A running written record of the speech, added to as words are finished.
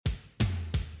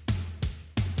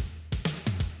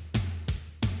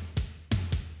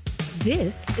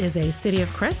This is a City of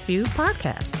Crestview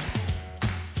podcast.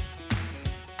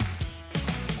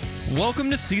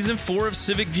 Welcome to Season 4 of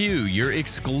Civic View, your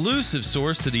exclusive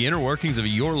source to the inner workings of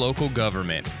your local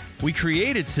government. We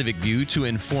created Civic View to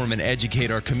inform and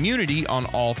educate our community on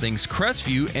all things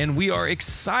Crestview, and we are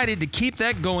excited to keep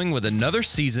that going with another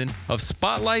season of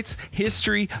spotlights,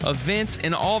 history, events,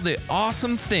 and all the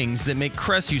awesome things that make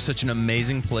Crestview such an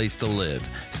amazing place to live.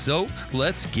 So,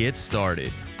 let's get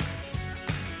started.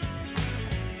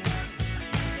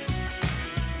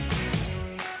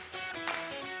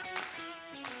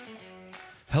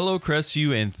 Hello,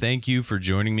 Crestview, and thank you for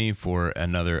joining me for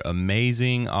another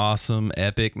amazing, awesome,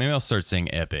 epic, maybe I'll start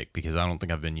saying epic because I don't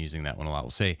think I've been using that one a lot.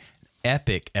 We'll say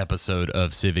epic episode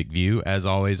of Civic View. As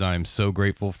always, I'm so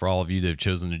grateful for all of you that have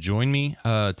chosen to join me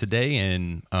today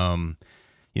and,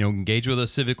 engage with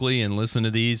us civically and listen to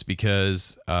these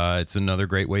because it's another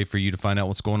great way for you to find out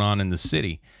what's going on in the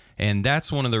city. And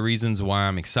that's one of the reasons why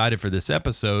I'm excited for this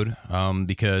episode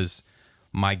because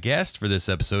my guest for this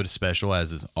episode is special,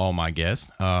 as is all my guests,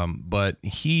 but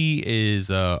he is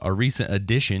a recent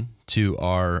addition to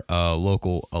our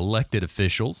local elected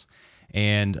officials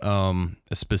and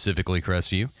specifically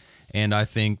Crestview. And I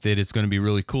think that it's going to be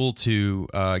really cool to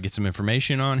get some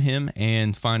information on him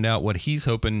and find out what he's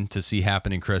hoping to see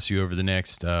happen in Crestview over the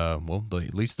next, at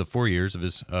least the 4 years of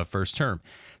his first term.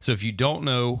 So if you don't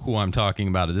know who I'm talking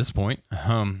about at this point,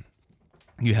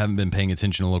 you haven't been paying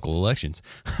attention to local elections.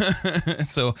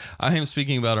 So I am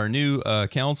speaking about our new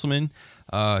Councilman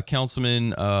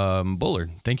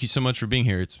Bullard. Thank you so much for being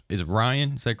here. Is it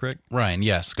Ryan? Is that correct? Ryan,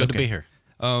 yes. Good to be here.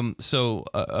 Ryan,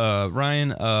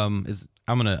 I'm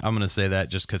gonna say that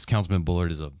just because Councilman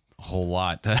Bullard is a whole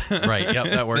lot. Right. Yep.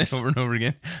 That works over and over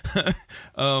again.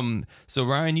 So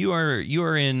Ryan, you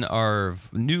are in our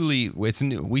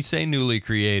we say newly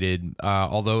created,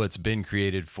 although it's been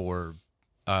created for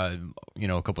a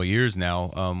couple of years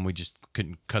now. We just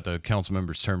couldn't cut the council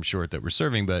member's term short that we're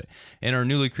serving, but in our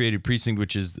newly created precinct,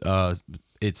 which is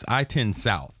it's I-10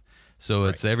 South. So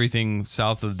it's everything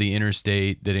south of the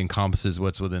interstate that encompasses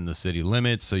what's within the city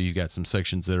limits. So you've got some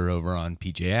sections that are over on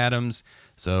PJ Adams.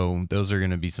 So those are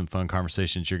going to be some fun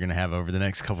conversations you're going to have over the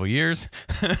next couple of years.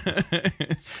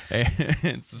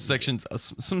 And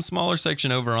some smaller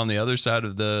section over on the other side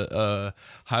of the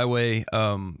highway.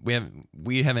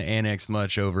 We haven't annexed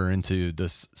much over into the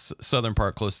southern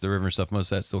part close to the river and stuff.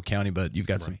 Most of that's still county, but you've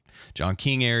got some John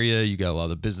King area. You got a lot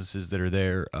of the businesses that are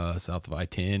there south of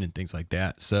I-10 and things like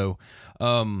that. So,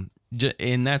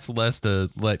 and that's less to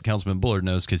let Councilman Bullard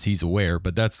knows because he's aware,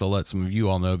 but that's to let some of you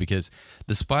all know because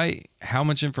despite how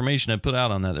much information I put out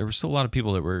on that, there were still a lot of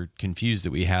people that were confused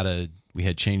that we had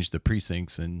changed the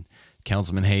precincts and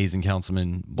Councilman Hayes and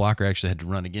Councilman Blocker actually had to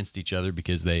run against each other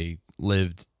because they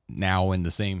lived now in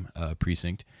the same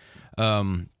precinct.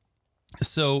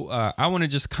 So I want to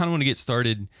just kind of get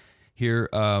started here.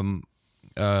 Ryan,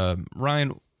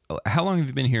 how long have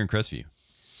you been here in Crestview?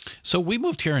 So we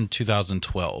moved here in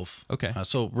 2012. Okay.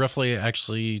 So roughly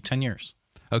actually 10 years.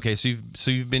 Okay. So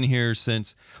you've been here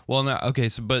since, well, now, okay.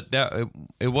 So, but that,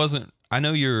 it wasn't, I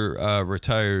know you're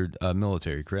retired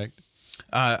military, correct?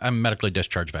 I'm a medically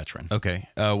discharged veteran. Okay.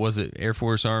 Was it Air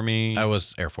Force, Army? I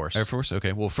was Air Force. Air Force.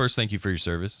 Okay. Well, first, thank you for your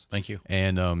service. Thank you.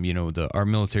 And, our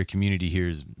military community here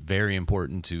is very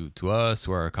important to us,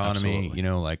 to our economy.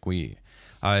 Absolutely.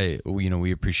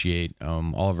 We appreciate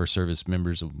all of our service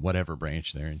members of whatever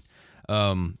branch they're in.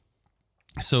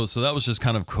 So that was just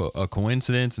kind of a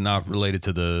coincidence and not related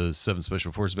to the 7th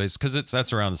Special Forces Base because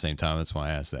that's around the same time. That's why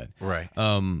I asked that. Right.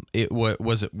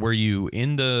 Were you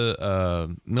in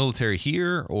the military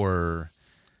here or?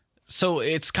 So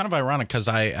it's kind of ironic because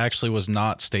I actually was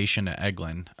not stationed at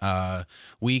Eglin.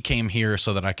 We came here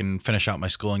so that I can finish out my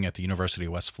schooling at the University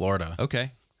of West Florida.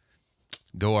 Okay.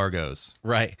 Go Argos.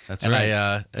 Right. That's and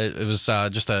right. It was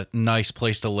just a nice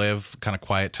place to live, kind of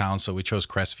quiet town. So we chose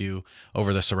Crestview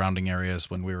over the surrounding areas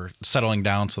when we were settling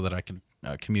down so that I could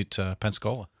commute to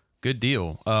Pensacola. Good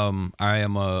deal. I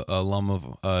am a alum of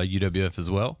UWF as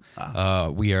well.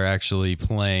 We are actually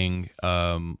playing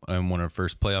in one of our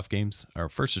first playoff games, our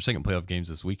first or second playoff games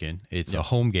this weekend. It's a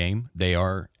home game. They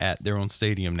are at their own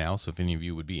stadium now. So if any of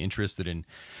you would be interested in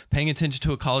paying attention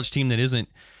to a college team that isn't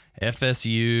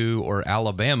FSU or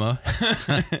Alabama,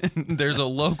 there's a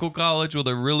local college with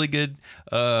a really good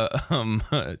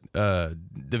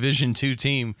Division II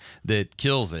team that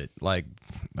kills it. Like,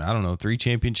 I don't know, 3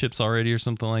 championships already or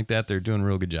something like that. They're doing a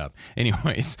real good job.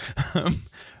 Anyways,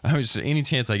 any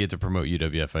chance I get to promote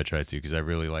UWF, I try to because I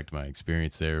really liked my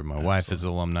experience there. My wife is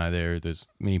alumni there. There's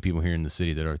many people here in the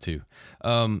city that are too.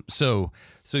 So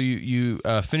you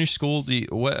finished school.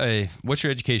 What's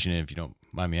your education in, if you don't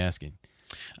mind me asking?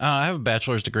 I have a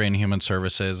bachelor's degree in human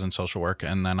services and social work,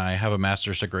 and then I have a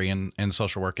master's degree in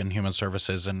social work and human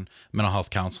services and mental health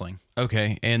counseling.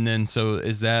 Okay. And then, so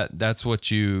that's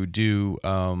what you do?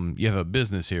 You have a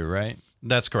business here, right?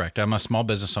 That's correct. I'm a small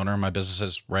business owner. My business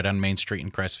is right on Main Street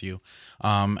in Crestview.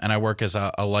 And I work as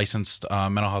a licensed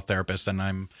mental health therapist, and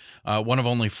I'm one of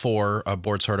only 4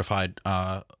 board certified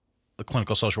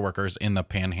clinical social workers in the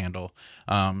Panhandle.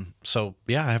 So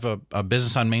yeah, I have a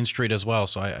business on Main Street as well.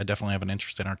 So I definitely have an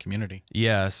interest in our community.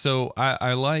 Yeah. So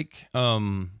I like,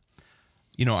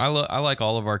 I like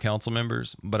all of our council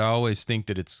members, but I always think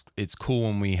that it's cool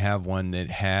when we have one that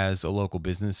has a local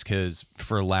business, because,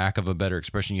 for lack of a better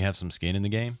expression, you have some skin in the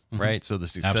game, right? So the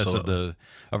success Absolutely.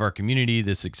 of our community,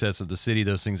 the success of the city,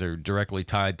 those things are directly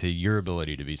tied to your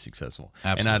ability to be successful.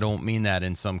 Absolutely. And I don't mean that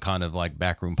in some kind of like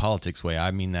backroom politics way. I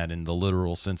mean that in the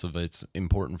literal sense of it's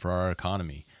important for our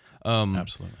economy.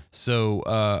 Absolutely. So,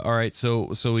 all right.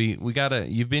 So we gotta.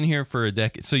 You've been here for a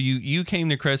decade. So you came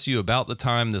to Crestview about the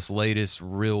time this latest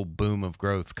real boom of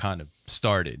growth kind of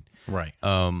started. Right.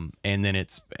 And then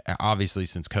it's obviously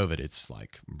since COVID, it's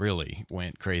like really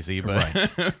went crazy. But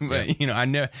Right. but I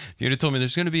know if you'd have told me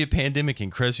there's going to be a pandemic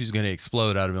and Crestview's going to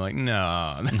explode, I'd have been like,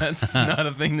 no, that's not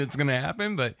a thing that's going to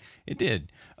happen. But it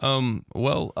did.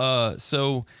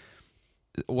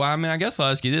 Well, I mean, I guess I'll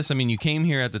ask you this. I mean, you came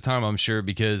here at the time, I'm sure,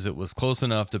 because it was close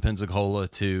enough to Pensacola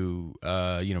to,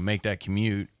 make that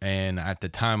commute. And at the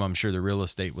time, I'm sure the real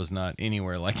estate was not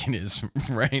anywhere like it is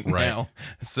right now.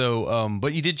 So,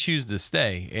 but you did choose to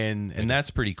stay, and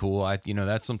that's pretty cool.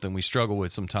 That's something we struggle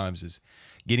with sometimes, is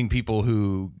getting people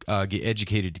who get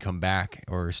educated to come back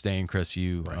or stay in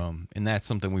Crestview. Right. And that's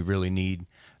something we really need.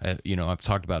 I've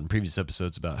talked about in previous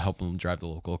episodes about helping them drive the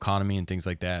local economy and things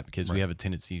like that, because we have a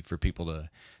tendency for people to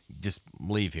just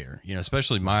leave here,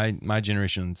 especially my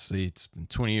generation. It's been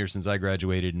 20 years since I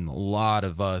graduated, and a lot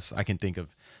of us, I can think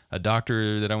of a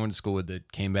doctor that I went to school with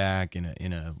that came back, and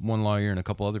a one lawyer and a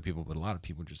couple other people, but a lot of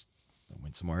people just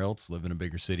went somewhere else, live in a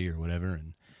bigger city or whatever.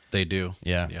 And They do.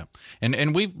 Yeah. Yeah.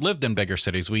 And we've lived in bigger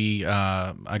cities.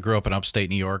 I grew up in upstate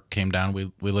New York, came down.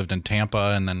 We lived in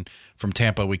Tampa, and then from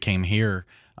Tampa we came here.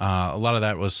 A lot of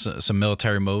that was some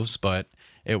military moves, but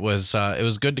it was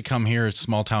good to come here. It's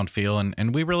small town feel,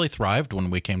 and we really thrived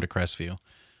when we came to Crestview.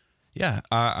 Yeah,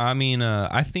 I mean,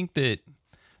 I think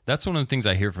that's one of the things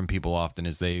I hear from people often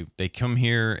is they come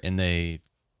here and we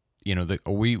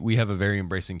have a very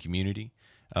embracing community.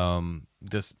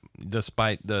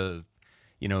 Despite the,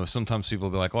 sometimes people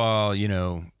will be like, well,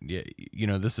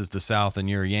 this is the South and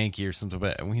you're a Yankee or something,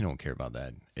 but we don't care about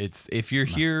that. It's if you're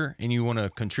here and you want to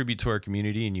contribute to our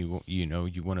community and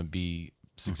you want to be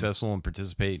successful and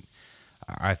participate,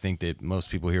 I think that most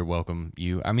people here welcome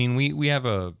you. I mean, we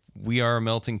are a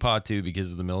melting pot too,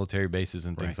 because of the military bases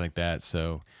and things like that.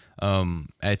 So,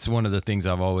 it's one of the things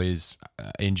I've always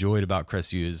enjoyed about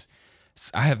Crestview is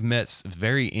I have met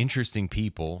very interesting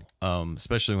people,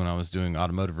 especially when I was doing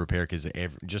automotive repair, because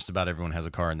just about everyone has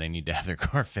a car and they need to have their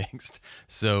car fixed.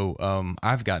 So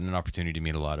I've gotten an opportunity to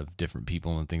meet a lot of different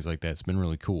people and things like that. It's been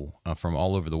really cool from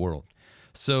all over the world.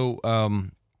 So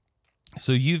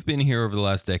so you've been here over the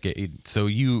last decade. So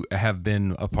you have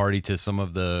been a party to some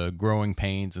of the growing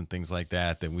pains and things like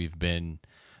that we've been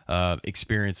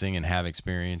experiencing and have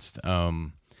experienced.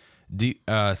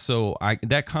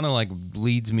 That kind of like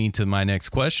leads me to my next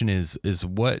question is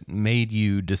what made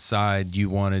you decide you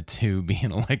wanted to be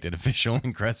an elected official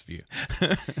in Crestview?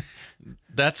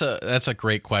 That's a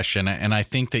great question, and I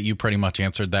think that you pretty much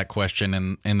answered that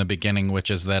question in the beginning, which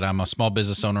is that I'm a small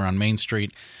business owner on Main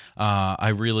Street. I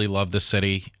really love the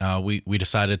city. We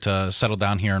decided to settle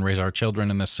down here and raise our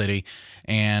children in the city,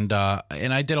 and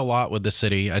I did a lot with the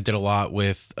city. I did a lot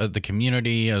with the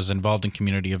community. I was involved in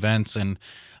community events, and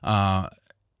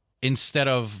instead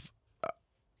of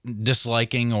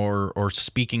disliking or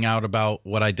speaking out about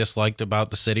what I disliked about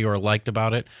the city or liked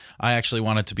about it, I actually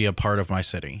wanted to be a part of my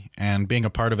city, and being a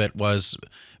part of it was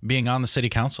being on the city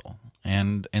council,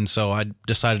 and so I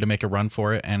decided to make a run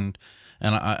for it, and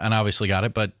I obviously got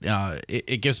it, but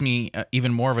it gives me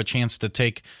even more of a chance to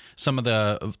take some of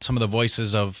the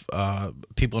voices of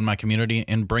people in my community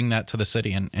and bring that to the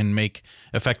city and make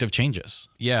effective changes.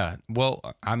 Yeah, well,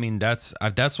 I mean that's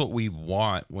what we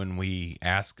want when we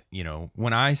ask.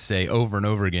 When I say over and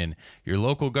over again, your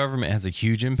local government has a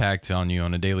huge impact on you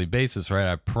on a daily basis, right?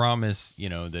 I promise,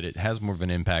 that it has more of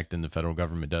an impact than the federal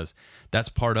government does. That's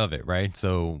part of it, right?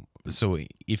 So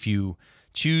if you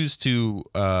choose to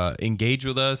engage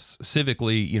with us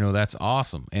civically, that's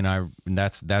awesome, and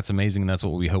that's amazing, and that's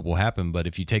what we hope will happen. But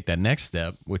if you take that next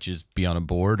step, which is be on a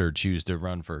board or choose to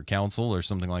run for council or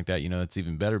something like that, that's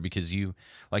even better, because you,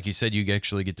 like you said, you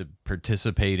actually get to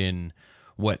participate in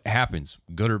what happens,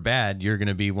 good or bad, you're going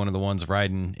to be one of the ones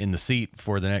riding in the seat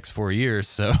for the next 4 years.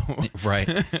 So, right.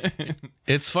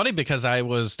 It's funny because I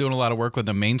was doing a lot of work with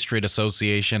the Main Street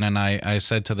Association, and I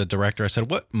said to the director, I said,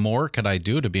 what more could I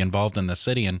do to be involved in the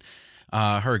city? And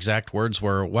her exact words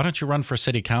were, why don't you run for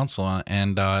city council?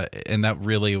 And that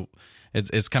really,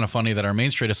 it's kind of funny that our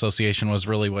Main Street Association was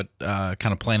really what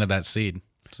kind of planted that seed.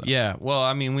 So. Yeah, well,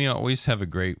 I mean, we have a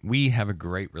great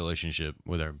relationship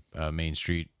with our Main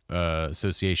Street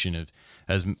Association.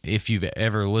 As if you've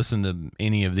ever listened to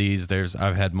any of these,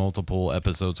 I've had multiple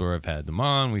episodes where I've had them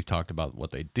on. We've talked about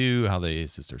what they do, how they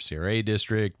assist their CRA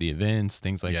district, the events,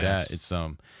 things like that.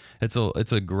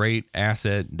 It's a great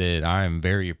asset that I am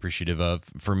very appreciative of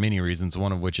for many reasons.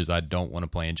 One of which is I don't want to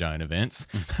play in giant events.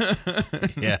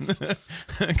 Yes,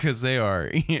 because they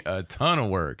are a ton of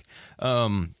work.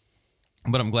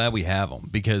 But I'm glad we have them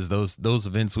because those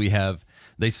events we have,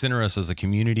 they center us as a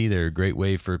community. They're a great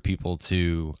way for people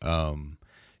to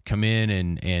come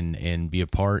in and be a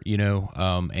part,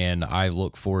 and I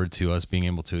look forward to us being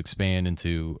able to expand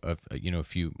into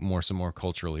some more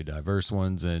culturally diverse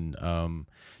ones, and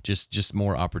just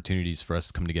more opportunities for us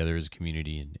to come together as a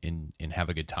community and have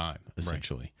a good time,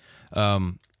 essentially.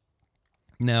 Right.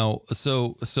 Now,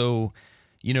 so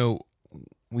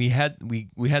we had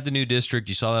the new district.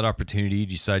 You saw that opportunity. You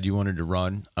decided you wanted to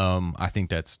run. I think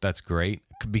that's great,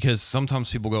 because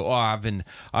sometimes people go,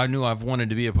 I knew I've wanted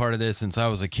to be a part of this since I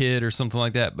was a kid or something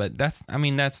like that. But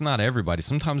that's not everybody.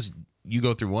 Sometimes you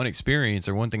go through one experience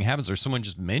or one thing happens or someone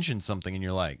just mentions something and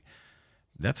you're like,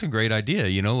 that's a great idea.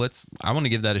 I want to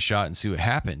give that a shot and see what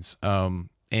happens. And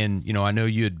I know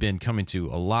you had been coming to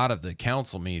a lot of the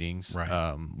council meetings,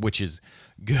 right. Which is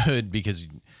good because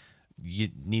you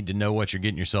need to know what you're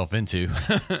getting yourself into.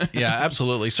 Yeah,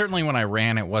 absolutely. Certainly when I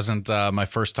ran, it wasn't my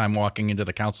first time walking into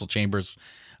the council chambers.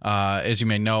 As you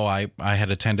may know, I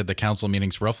had attended the council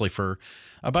meetings roughly for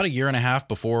about a year and a half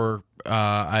before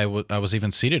I was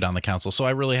even seated on the council. So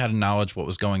I really had a knowledge what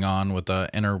was going on with the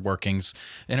inner workings,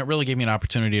 and it really gave me an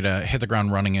opportunity to hit the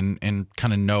ground running and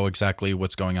kind of know exactly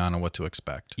what's going on and what to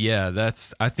expect. Yeah,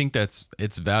 I think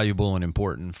it's valuable and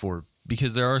important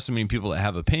because there are so many people that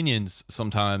have opinions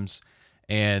sometimes,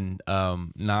 and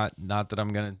not that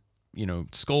I'm gonna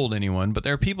scold anyone, but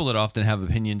there are people that often have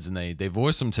opinions and they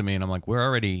voice them to me, and I'm like, we're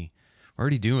already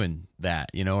doing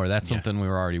that, or that's something we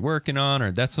were already working on,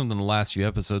 or that's something the last few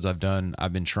episodes I've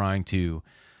been trying to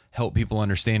help people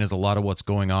understand is a lot of what's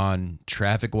going on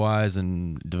traffic wise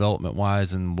and development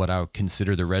wise and what I would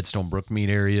consider the Redstone Brookmead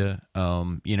area,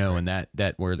 right. And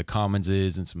that where the Commons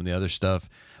is and some of the other stuff.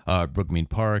 Brookmead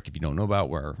Park, if you don't know about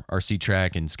where RC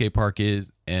track and skate park is,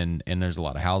 and there's a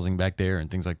lot of housing back there and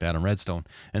things like that on Redstone,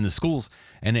 and the schools,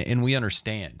 and we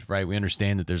understand, right? We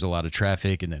understand that there's a lot of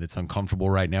traffic and that it's uncomfortable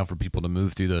right now for people to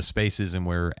move through those spaces, and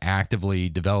we're actively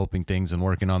developing things and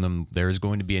working on them. There is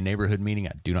going to be a neighborhood meeting.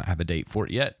 I do not have a date for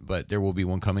it yet, but there will be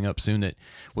one coming up soon that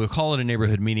we'll call it a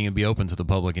neighborhood meeting and be open to the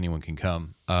public. Anyone can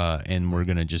come, and we're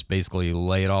going to just basically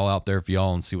lay it all out there for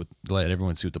y'all and let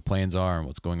everyone see what the plans are and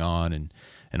what's going on and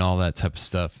all that type of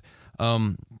stuff.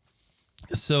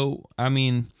 So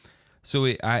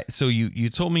you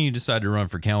told me you decided to run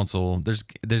for council.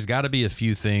 There's got to be a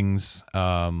few things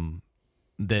that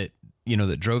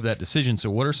drove that decision.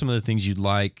 So what are some of the things you'd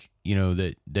like,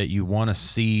 that you want to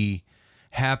see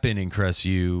happen in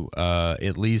Crestview,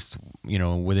 at least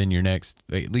within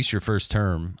at least your first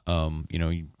term?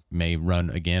 You may run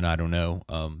again, I don't know.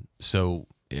 So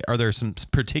are there some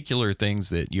particular things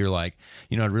that you're like,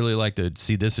 I'd really like to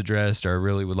see this addressed, or I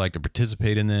really would like to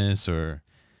participate in this, or?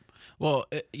 Well,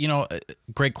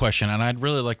 great question. And I'd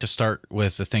really like to start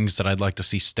with the things that I'd like to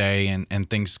see stay and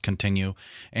things continue.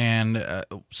 And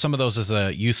some of those is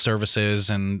the youth services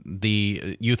and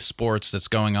the youth sports that's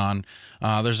going on.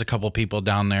 There's a couple people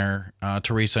down there,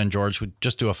 Teresa and George, who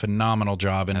just do a phenomenal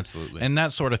job. And, absolutely. And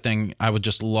that sort of thing I would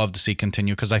just love to see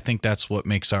continue, because I think that's what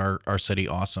makes our city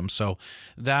awesome. So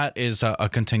that is a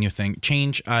continue thing.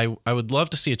 Change, I would love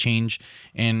to see a change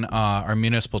in our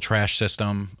municipal trash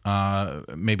system,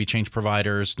 maybe change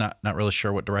providers, not really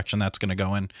sure what direction that's going to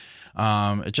go in.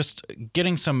 Just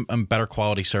getting some better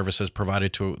quality services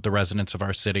provided to the residents of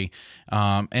our city.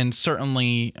 And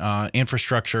certainly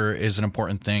infrastructure is an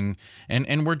important thing.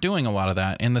 And we're doing a lot of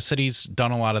that. And the city's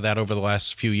done a lot of that over the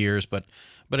last few years. But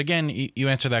again, you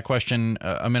answered that question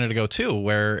a minute ago too,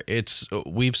 where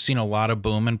we've seen a lot of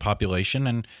boom in population,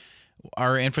 and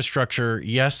our infrastructure,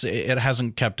 yes, it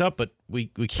hasn't kept up, but we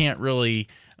can't really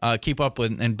keep up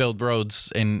with and build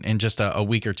roads in just a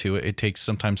week or two. It takes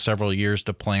sometimes several years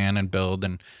to plan and build,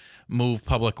 and move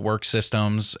public work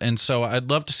systems. And so I'd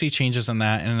love to see changes in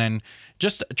that. And then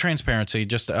just transparency,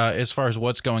 just as far as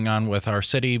what's going on with our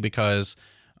city, because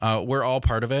we're all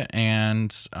part of it.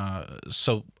 And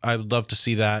so I would love to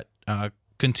see that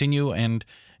continue and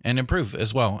improve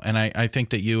as well. And I think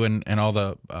that you and all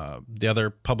the other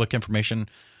public information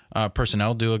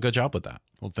personnel do a good job with that.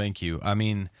 Well, thank you. I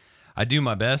mean, I do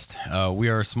my best. We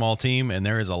are a small team, and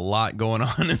there is a lot going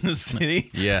on in the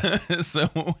city. Yes.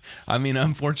 So, I mean,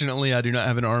 unfortunately, I do not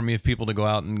have an army of people to go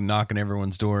out and knock on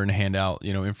everyone's door and hand out,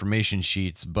 information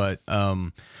sheets. But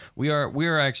we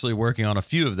are actually working on a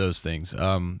few of those things.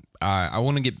 I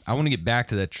want to get back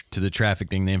to that to the traffic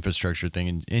thing, the infrastructure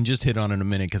thing, and just hit on it in a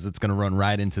minute because it's going to run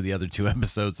right into the other two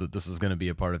episodes that this is going to be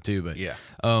a part of too. But yeah.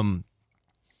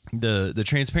 The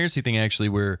transparency thing, actually,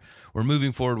 we're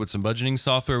moving forward with some budgeting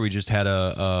software. We just had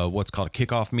a what's called a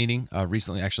kickoff meeting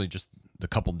recently, actually just a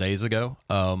couple days ago.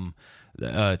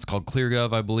 It's called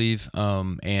ClearGov, I believe,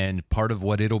 and part of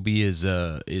what it'll be is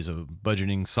a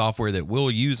budgeting software that we'll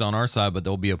use on our side, but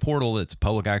there'll be a portal that's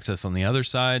public access on the other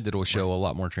side that will show a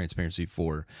lot more transparency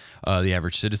for the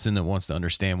average citizen that wants to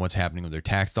understand what's happening with their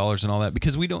tax dollars and all that.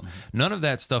 Because we don't, none of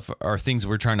that stuff are things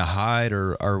we're trying to hide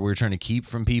or we're trying to keep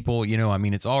from people. I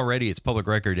mean, it's public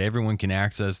record. Everyone can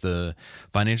access the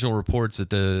financial reports that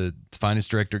the finance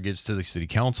director gives to the city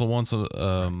council once. I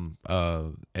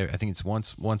think it's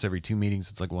once every 2 meetings.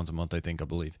 It's like once a month, I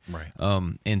believe. Right.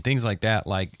 And things like that,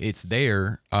 like it's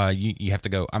there. You have to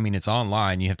go. I mean, it's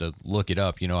online. You have to look it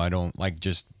up. I don't like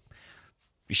just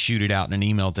shoot it out in an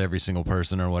email to every single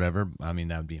person or whatever. I mean,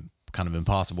 that would be kind of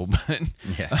impossible. But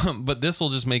yeah. But this will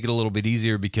just make it a little bit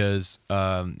easier because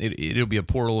it'll be a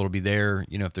portal. It'll be there.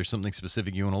 If there's something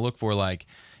specific you want to look for, like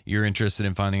you're interested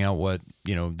in finding out what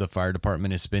the fire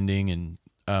department is spending and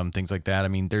things like that. I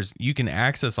mean, you can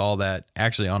access all that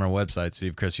actually on our website,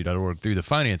 cityofcrestview.org, through the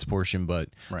finance portion, but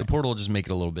the portal will just make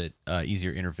it a little bit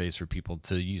easier interface for people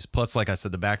to use. Plus, like I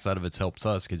said, the backside of it helps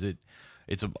us because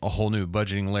it's a whole new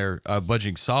budgeting layer,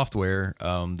 budgeting software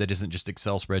that isn't just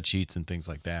Excel spreadsheets and things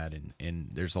like that. And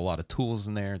there's a lot of tools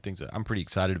in there, things that I'm pretty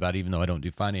excited about, even though I don't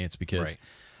do finance, because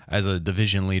as a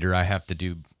division leader, I have to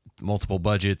do multiple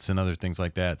budgets and other things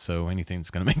like that. So anything that's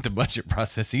going to make the budget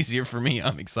process easier for me,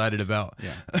 I'm excited about.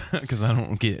 Yeah, because I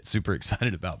don't get super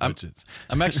excited about budgets.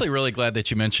 I'm actually really glad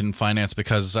that you mentioned finance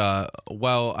because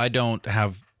while I don't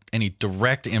have any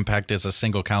direct impact as a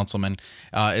single councilman,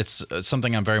 it's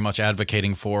something I'm very much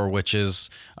advocating for, which is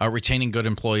retaining good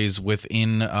employees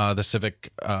within the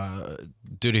civic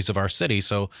duties of our city.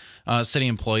 So city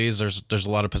employees, there's a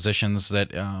lot of positions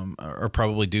that are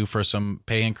probably due for some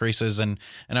pay increases, and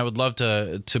I would love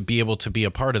to be able to be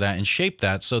a part of that and shape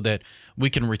that so that we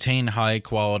can retain high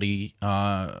quality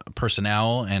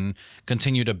personnel and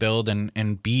continue to build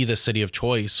and be the city of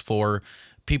choice for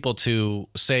people to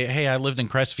say, hey, I lived in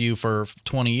Crestview for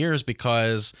 20 years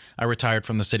because I retired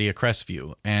from the city of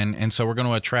Crestview. And so we're going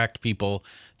to attract people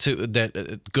to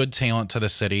that good talent to the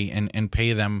city and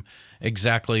pay them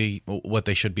exactly what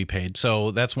they should be paid.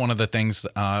 So that's one of the things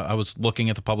I was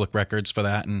looking at the public records for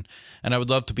that. And I would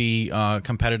love to be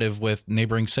competitive with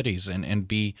neighboring cities and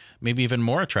be maybe even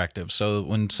more attractive. So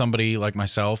when somebody like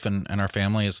myself and our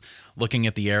family is looking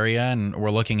at the area and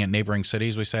we're looking at neighboring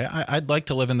cities, we say, I'd like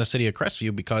to live in the city of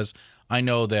Crestview because I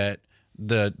know that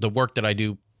the work that I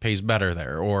do pays better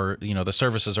there, or, the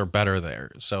services are better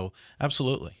there. So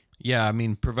absolutely. Yeah. I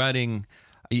mean, providing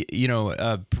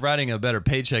a better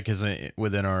paycheck isn't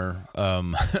within our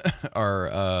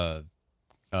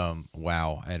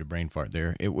wow, I had a brain fart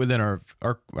there. Within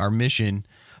our mission.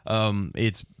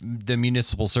 It's the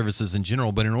municipal services in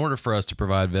general, but in order for us to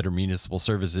provide better municipal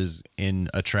services and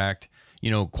attract,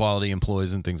 quality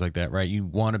employees and things like that, right? You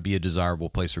want to be a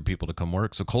desirable place for people to come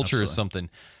work. So culture is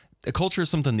something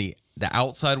the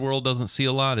outside world doesn't see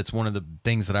a lot. It's one of the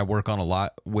things that I work on a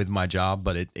lot with my job,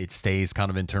 but it stays kind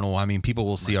of internal. I mean, people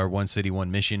will see our one city, one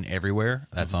mission everywhere.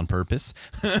 That's on purpose.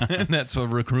 And that's a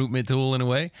recruitment tool in a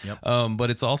way. Yep.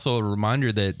 But it's also a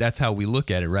reminder that that's how we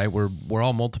look at it, right? We're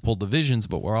all multiple divisions,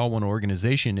 but we're all one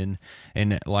organization.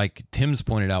 And like Tim's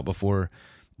pointed out before,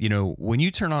 when you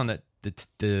turn on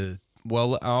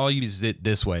well, I'll use it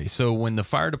this way. So when the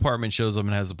fire department shows up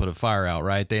and has to put a fire out,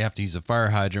 right, they have to use a fire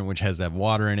hydrant, which has to have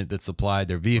water in it that's supplied.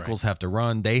 Their vehicles have to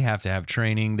run. They have to have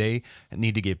training. They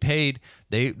need to get paid.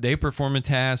 They perform a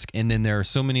task, and then there are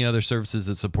so many other services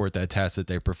that support that task that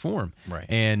they perform. Right.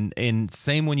 And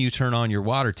same when you turn on your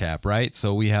water tap, right?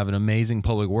 So we have an amazing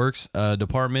public works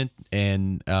department,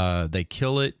 and they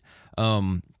kill it.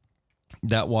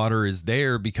 That water is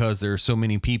there because there are so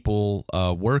many people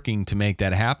working to make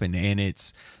that happen. And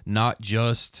it's not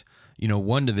just,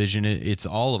 one division, it's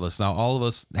all of us. Now, all of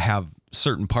us have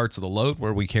certain parts of the load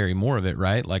where we carry more of it,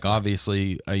 right? Like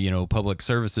obviously, public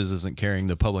services isn't carrying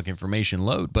the public information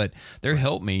load, but they're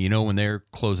help me, when they're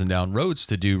closing down roads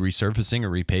to do resurfacing or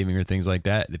repaving or things like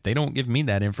that. If they don't give me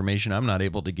that information, I'm not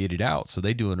able to get it out. So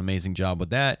they do an amazing job with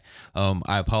that.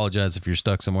 I apologize if you're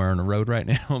stuck somewhere on the road right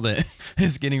now that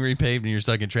is getting repaved and you're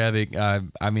stuck in traffic. I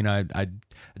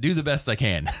do the best I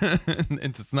can.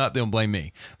 It's not, don't blame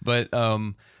me. But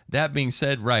that being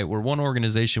said, right, we're one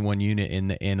organization, one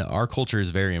unit, and our culture is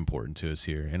very important to us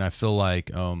here. And I feel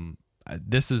like I've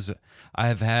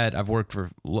worked for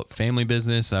family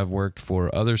business, I've worked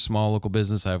for other small local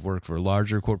business, I've worked for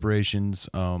larger corporations,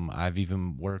 I've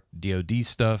even worked DoD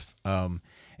stuff,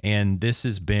 and this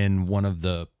has been one of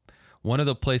the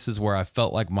places where I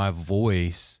felt like my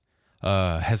voice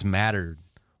has mattered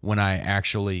when I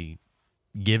actually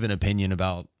give an opinion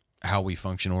about how we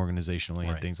function organizationally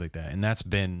and things like that. And that's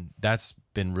been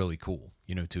really cool,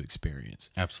 to experience.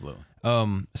 Absolutely.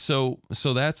 So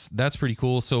that's pretty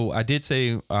cool. So I did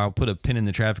say I'll put a pin in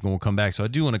the traffic and we'll come back. So I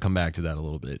do want to come back to that a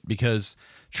little bit because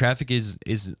traffic is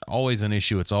always an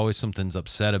issue. It's always something's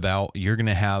upset about. You're going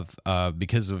to have,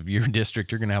 because of your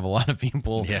district, you're going to have a lot of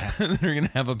people that are going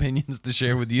to have opinions to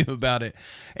share with you about it.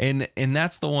 And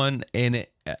that's the one. And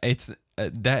it's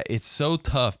so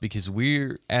tough because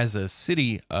we're, as a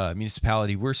city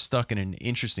municipality, we're stuck in an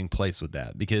interesting place with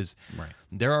that because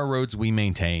there are roads we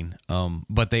maintain,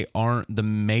 but they aren't the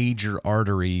major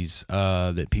arteries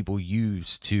that people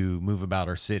use to move about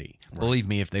our city. Believe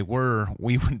me, if they were,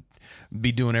 we would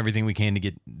be doing everything we can to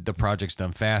get the projects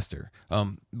done faster.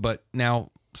 But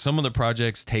now some of the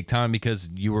projects take time because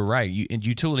you were right.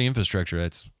 Utility infrastructure,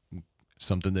 that's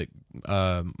something that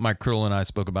Mike Krill and I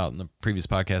spoke about in the previous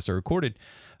podcast I recorded.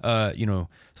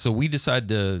 So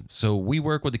we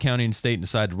work with the county and state and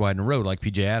decide to widen a road like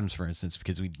PJ Adams, for instance,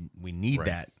 because we need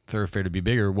that thoroughfare to be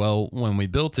bigger. Well, when we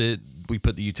built it, we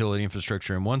put the utility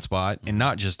infrastructure in one spot, and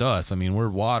not just us. I mean, we're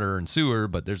water and sewer,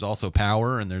 but there's also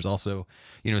power, and there's also,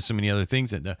 so many other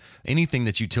things that anything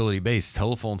that's utility based,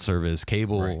 telephone service,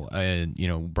 cable, and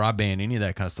broadband, any of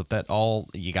that kind of stuff. That all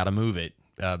you got to move it.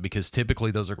 Because typically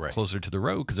those are closer to the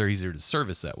road because they're easier to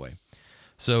service that way.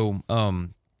 So,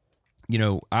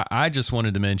 I just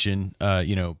wanted to mention,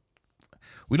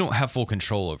 we don't have full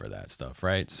control over that stuff,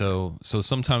 right? So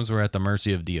sometimes we're at the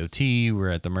mercy of DOT,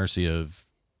 we're at the mercy of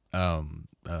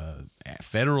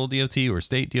federal DOT or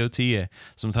state DOT.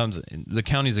 Sometimes the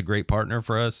county's a great partner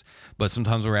for us, but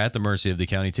sometimes we're at the mercy of the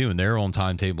county too, and their own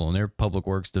timetable and their public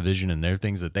works division and their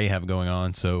things that they have going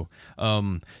on. So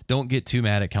don't get too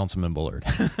mad at Councilman Bullard.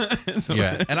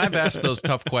 And I've asked those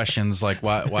tough questions like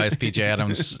why is PJ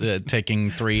Adams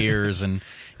taking 3 years, and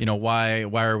why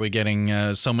are we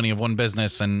getting so many of one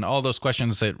business, and all those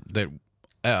questions that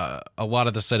a lot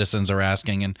of the citizens are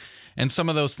asking, and some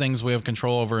of those things we have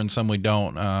control over and some we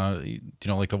don't,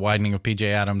 like the widening of PJ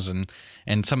Adams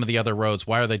and some of the other roads.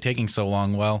 Why are they taking so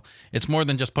long? Well, it's more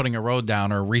than just putting a road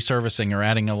down or resurfacing or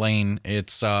adding a lane.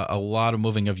 It's a lot of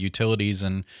moving of utilities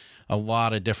and a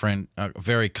lot of different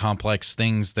very complex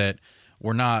things that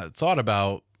were not thought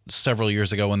about several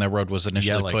years ago when that road was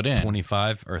initially put in.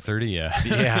 25 or 30,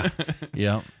 yeah.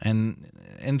 Yeah.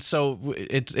 And so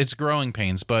it's growing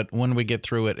pains, but when we get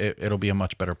through it, it'll be a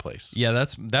much better place. Yeah,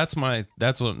 that's one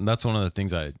of the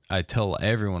things I tell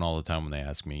everyone all the time when they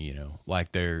ask me,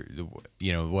 like they're,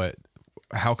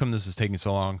 how come this is taking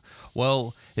so long?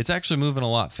 Well, it's actually moving a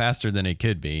lot faster than it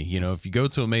could be. If you go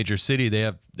to a major city, they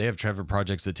have traffic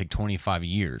projects that take 25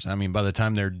 years. I mean, by the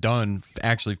time they're done,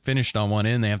 actually finished on one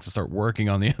end, they have to start working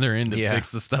on the other end to fix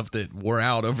the stuff that wore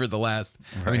out over the last.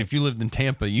 Right. I mean, if you lived in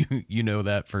Tampa, you know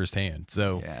that firsthand.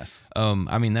 So, yes.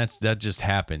 I mean, that just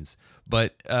happens.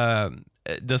 But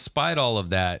despite all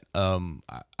of that, I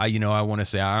want to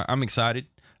say I'm excited.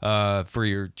 For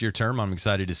your term, I'm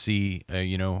excited to see,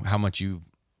 how much you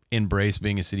embrace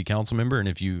being a city council member. And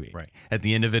if you, at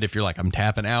the end of it, if you're like, I'm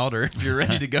tapping out, or if you're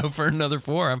ready to go for another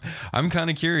 4, I'm kind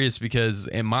of curious because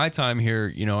in my time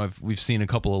here, we've seen a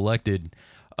couple elected.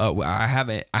 I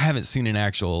haven't seen an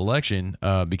actual election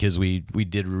because we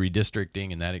did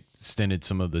redistricting and that extended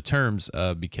some of the terms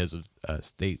because of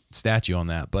state statute on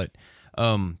that. But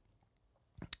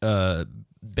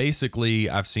basically,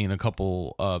 I've seen a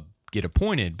couple get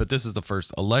appointed, but this is the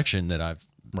first election that I've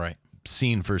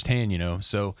seen firsthand,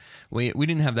 so we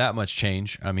didn't have that much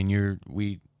change. I mean,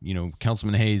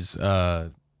 Councilman Hayes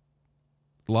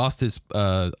lost his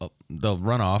the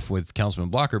runoff with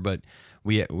Councilman Blocker, but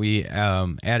we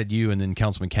added you, and then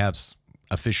Councilman Capps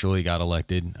officially got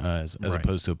elected as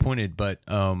opposed to appointed. But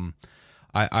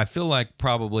I feel like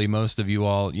probably most of you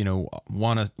all,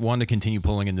 want to continue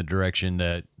pulling in the direction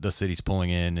that the city's pulling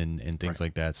in and things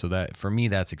like that. So that for me,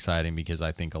 that's exciting because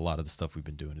I think a lot of the stuff we've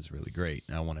been doing is really great.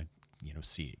 And I want to,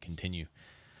 see it continue.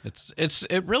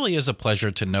 It really is a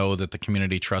pleasure to know that the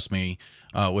community trusts me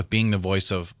with being the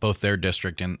voice of both their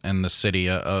district and the city,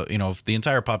 of the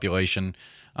entire population.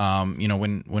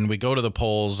 When we go to the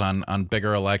polls on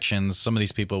bigger elections, some of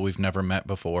these people we've never met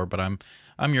before, but I'm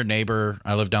your neighbor.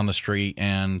 I live down the street,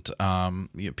 and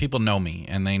people know me,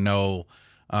 and they know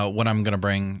what I'm going to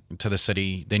bring to the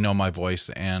city. They know my voice,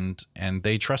 and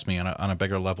they trust me on a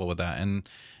bigger level with that.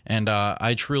 And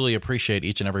I truly appreciate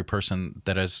each and every person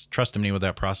that has trusted me with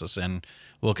that process and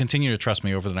will continue to trust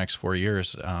me over the next 4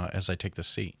 years as I take this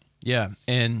seat. Yeah,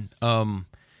 and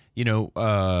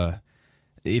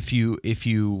if you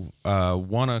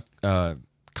want to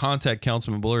contact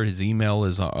Councilman Bullard, his email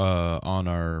is on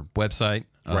our website.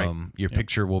 Your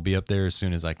picture will be up there as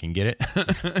soon as I can get it.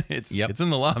 It's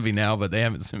in the lobby now, but they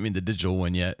haven't sent me the digital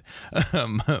one yet.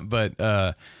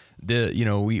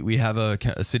 We have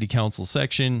a city council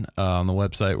section on the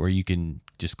website where you can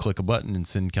just click a button and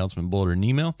send Councilman Bullard an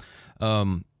email.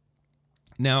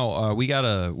 Now we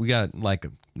got like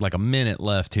a minute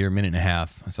left here, minute and a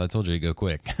half. So I told you to go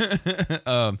quick.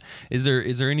 Is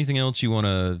there anything else you want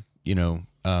to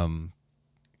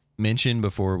mention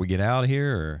before we get out of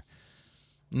here? Or?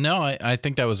 No, I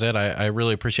think that was it. I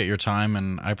really appreciate your time,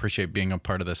 and I appreciate being a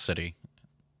part of this city.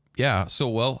 Yeah.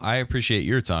 So, I appreciate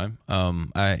your time.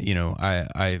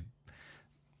 I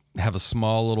have a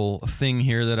small little thing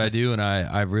here that I do, and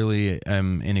I really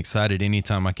am excited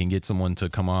anytime I can get someone to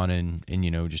come on and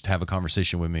just have a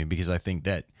conversation with me, because I think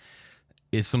that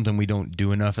is something we don't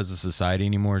do enough as a society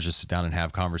anymore, is just sit down and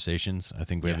have conversations. I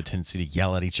think we have a tendency to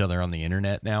yell at each other on the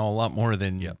internet now a lot more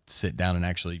than sit down and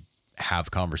actually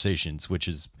have conversations, which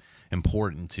is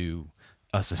important to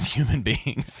us as human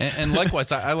beings. And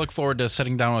likewise, I look forward to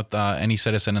sitting down with any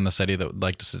citizen in the city that would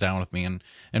like to sit down with me and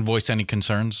voice any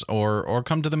concerns or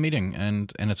come to the meeting,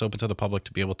 and it's open to the public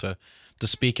to be able to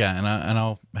speak at, and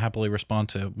I'll happily respond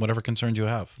to whatever concerns you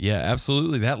have. Yeah,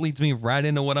 absolutely. That leads me right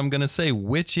into what I'm going to say,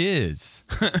 which is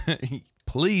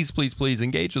please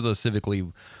engage with us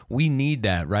civically. We need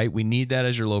that, right? We need that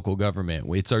as your local government.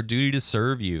 It's our duty to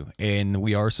serve you, and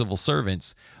we are civil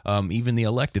servants, even the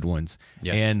elected ones.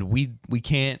 Yes. And we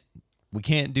can't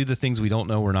do the things we don't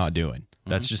know we're not doing.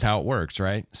 That's just how it works,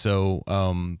 right? So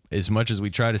as much as we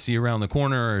try to see around the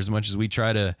corner, or as much as we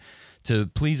try to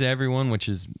please everyone, which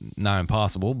is not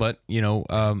impossible, but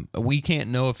we can't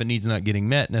know if a need's not getting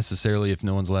met necessarily if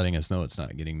no one's letting us know it's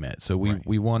not getting met. So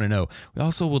we want to know. We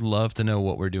also would love to know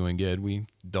what we're doing good. We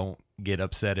don't get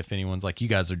upset if anyone's like, you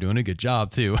guys are doing a good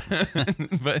job too.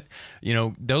 But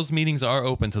those meetings are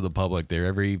open to the public.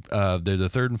 They're they're the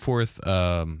third and fourth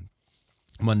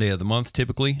Monday of the month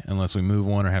typically, unless we move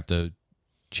one or have to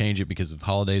change it because of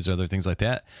holidays or other things like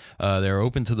that. They're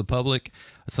open to the public.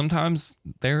 Sometimes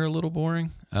they're a little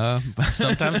boring.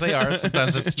 Sometimes they are.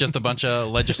 Sometimes it's just a bunch of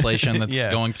legislation that's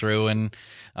going through. And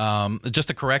just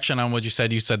a correction on what you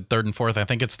said. You said third and fourth. I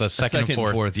think it's the second and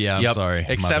fourth. Yeah, I'm sorry.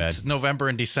 Except November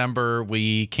and December,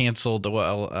 we canceled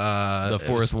the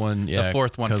fourth one. Yeah, the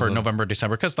fourth one for November,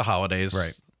 December because the holidays.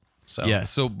 Right. So yeah.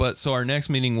 So our next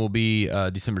meeting will be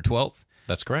December 12th.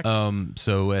 That's correct.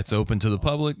 So it's open to the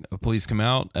public. Please come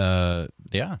out.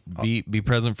 Be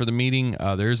present for the meeting.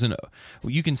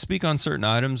 You can speak on certain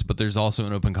items, but there's also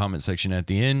an open comment section at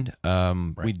the end.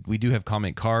 We do have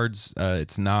comment cards.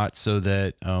 It's not so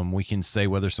that we can say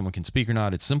whether someone can speak or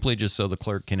not. It's simply just so the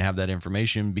clerk can have that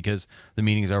information, because the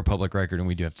meetings are public record and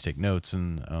we do have to take notes,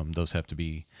 and those have to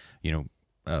be,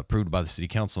 approved by the city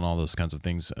council and all those kinds of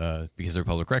things because they're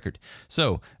public record.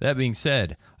 So that being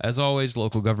said, as always,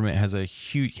 local government has a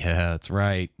huge, that's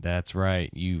right.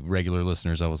 You regular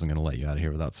listeners, I wasn't going to let you out of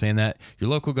here without saying that.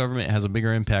 Your local government has a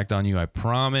bigger impact on you. I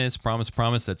promise.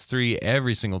 That's 3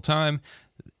 every single time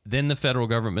than the federal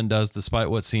government does, despite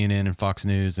what CNN and Fox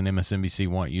News and MSNBC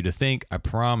want you to think. I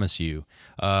promise you,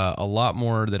 a lot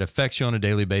more that affects you on a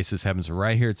daily basis happens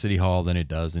right here at City Hall than it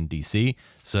does in D.C.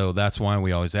 So that's why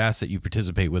we always ask that you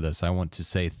participate with us. I want to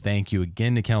say thank you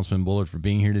again to Councilman Bullard for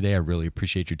being here today. I really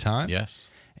appreciate your time. Yes.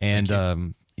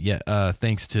 And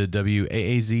thanks to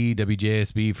WAAZ,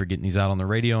 WJSB for getting these out on the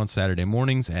radio on Saturday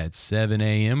mornings at 7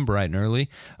 a.m. bright and early.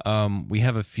 We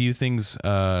have a few things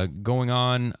going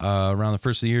on around the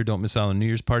first of the year. Don't miss out on the New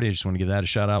Year's party. I just want to give that a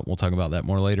shout out. We'll talk about that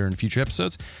more later in future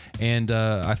episodes. And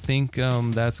I think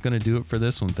that's going to do it for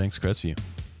this one. Thanks, Crestview.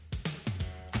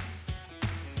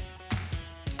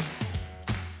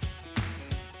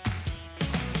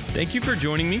 Thank you for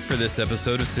joining me for this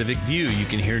episode of Civic View. You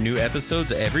can hear new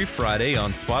episodes every Friday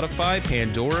on Spotify,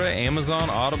 Pandora, Amazon,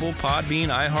 Audible, Podbean,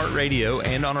 iHeartRadio,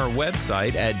 and on our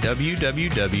website at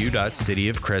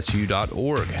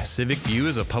www.cityofcrestview.org. Civic View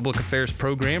is a public affairs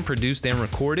program produced and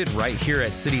recorded right here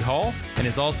at City Hall and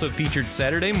is also featured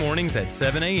Saturday mornings at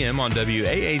 7 a.m. on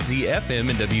WAAZ-FM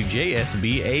and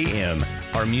WJSB-AM.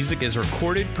 Our music is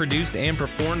recorded, produced, and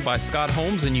performed by Scott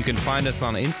Holmes, and you can find us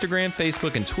on Instagram,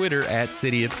 Facebook, and Twitter at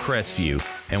City of Crestview.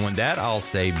 And with that, I'll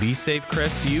say be safe,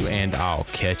 Crestview, and I'll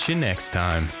catch you next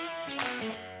time.